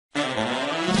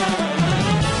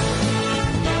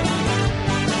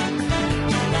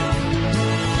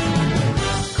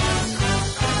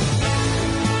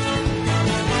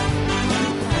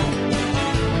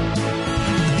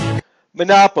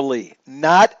Monopoly,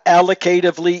 not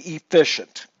allocatively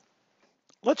efficient.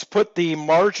 Let's put the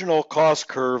marginal cost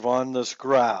curve on this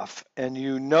graph, and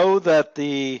you know that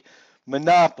the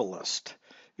monopolist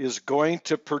is going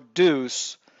to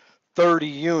produce 30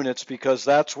 units because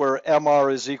that's where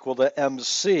MR is equal to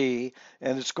MC,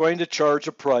 and it's going to charge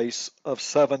a price of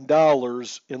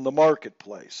 $7 in the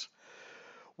marketplace.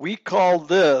 We call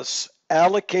this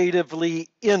allocatively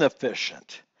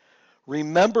inefficient.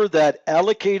 Remember that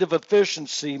allocative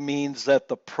efficiency means that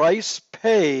the price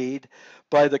paid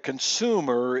by the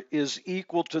consumer is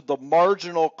equal to the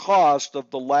marginal cost of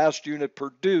the last unit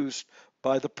produced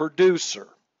by the producer.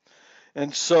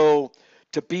 And so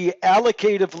to be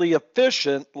allocatively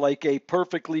efficient, like a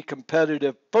perfectly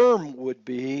competitive firm would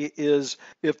be, is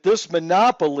if this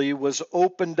monopoly was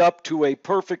opened up to a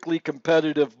perfectly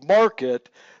competitive market,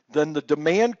 then the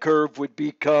demand curve would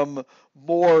become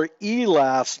more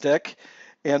elastic.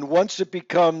 And once it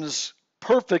becomes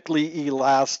perfectly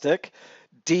elastic,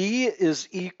 D is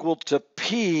equal to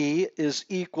P is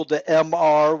equal to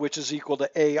MR, which is equal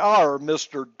to AR,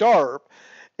 Mr. DARP.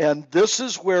 And this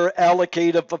is where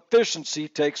allocative efficiency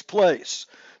takes place.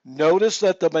 Notice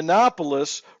that the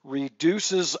monopolist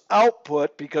reduces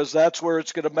output because that's where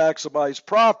it's going to maximize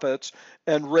profits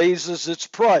and raises its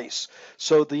price.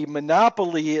 So the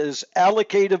monopoly is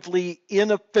allocatively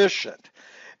inefficient.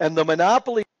 And the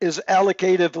monopoly is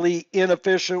allocatively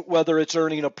inefficient whether it's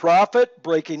earning a profit,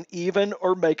 breaking even,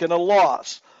 or making a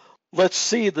loss. Let's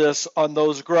see this on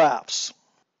those graphs.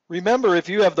 Remember, if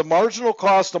you have the marginal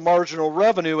cost of marginal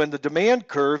revenue in the demand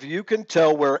curve, you can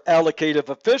tell where allocative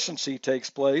efficiency takes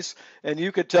place, and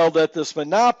you can tell that this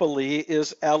monopoly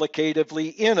is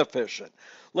allocatively inefficient.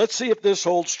 Let's see if this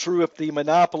holds true if the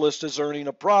monopolist is earning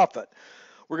a profit.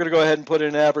 We're going to go ahead and put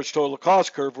in an average total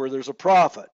cost curve where there's a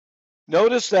profit.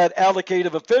 Notice that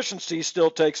allocative efficiency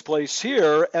still takes place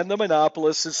here, and the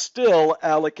monopolist is still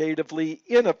allocatively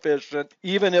inefficient,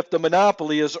 even if the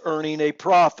monopoly is earning a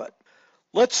profit.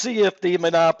 Let's see if the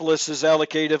monopolist is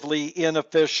allocatively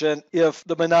inefficient if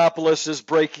the monopolist is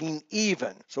breaking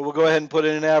even. So we'll go ahead and put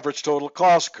in an average total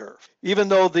cost curve. Even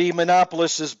though the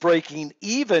monopolist is breaking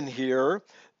even here,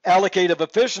 allocative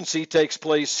efficiency takes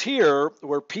place here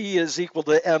where P is equal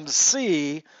to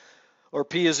MC, or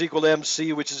P is equal to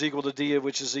MC, which is equal to D,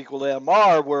 which is equal to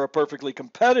MR, where a perfectly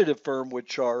competitive firm would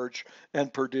charge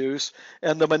and produce,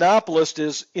 and the monopolist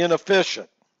is inefficient.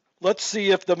 Let's see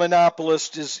if the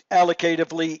monopolist is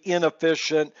allocatively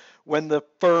inefficient when the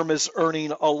firm is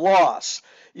earning a loss.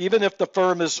 Even if the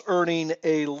firm is earning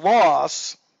a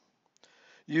loss,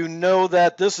 you know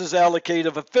that this is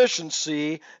allocative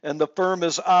efficiency and the firm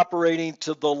is operating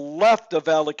to the left of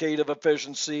allocative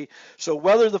efficiency. So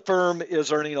whether the firm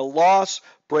is earning a loss,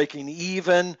 breaking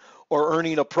even, or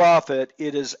earning a profit,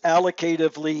 it is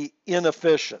allocatively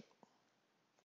inefficient.